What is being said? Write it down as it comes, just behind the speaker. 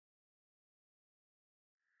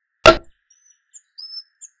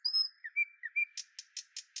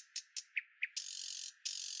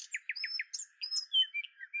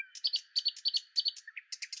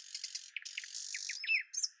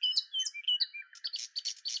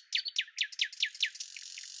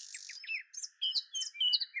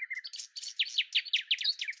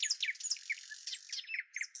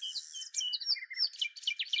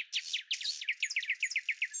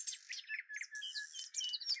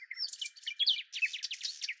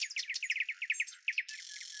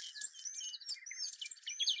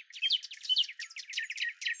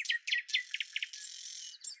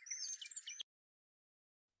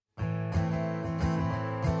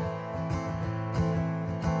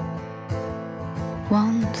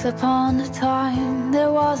Once upon a time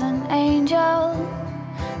there was an angel.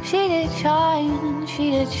 She did shine, and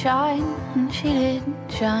she did shine, and she did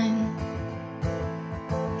shine.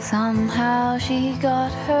 Somehow she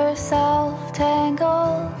got herself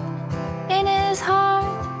tangled in his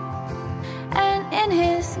heart and in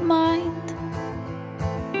his mind.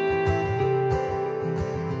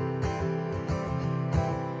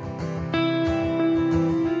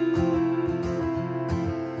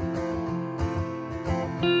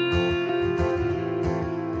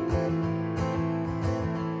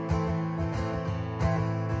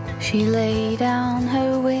 She lay down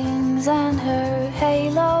her wings and her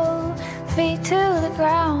halo, feet to the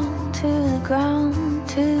ground, to the ground,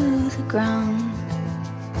 to the ground.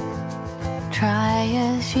 Try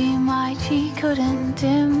as she might, she couldn't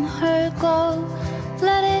dim her glow.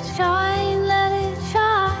 Let it shine, let it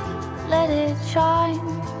shine, let it shine.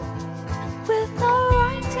 With no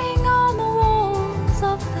writing on the walls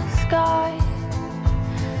of the sky,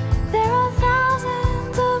 there are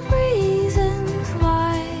thousands of reasons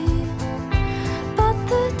why. But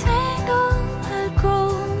the tangle had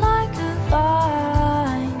grown like a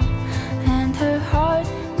vine, and her heart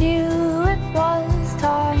knew it was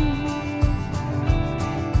time.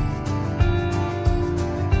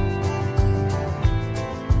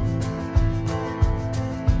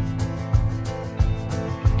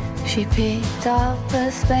 She picked up a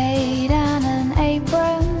spade and an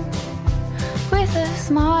apron, with a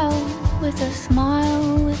smile, with a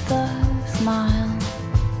smile, with a smile.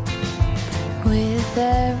 With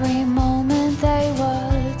every moment they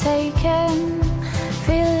were taken,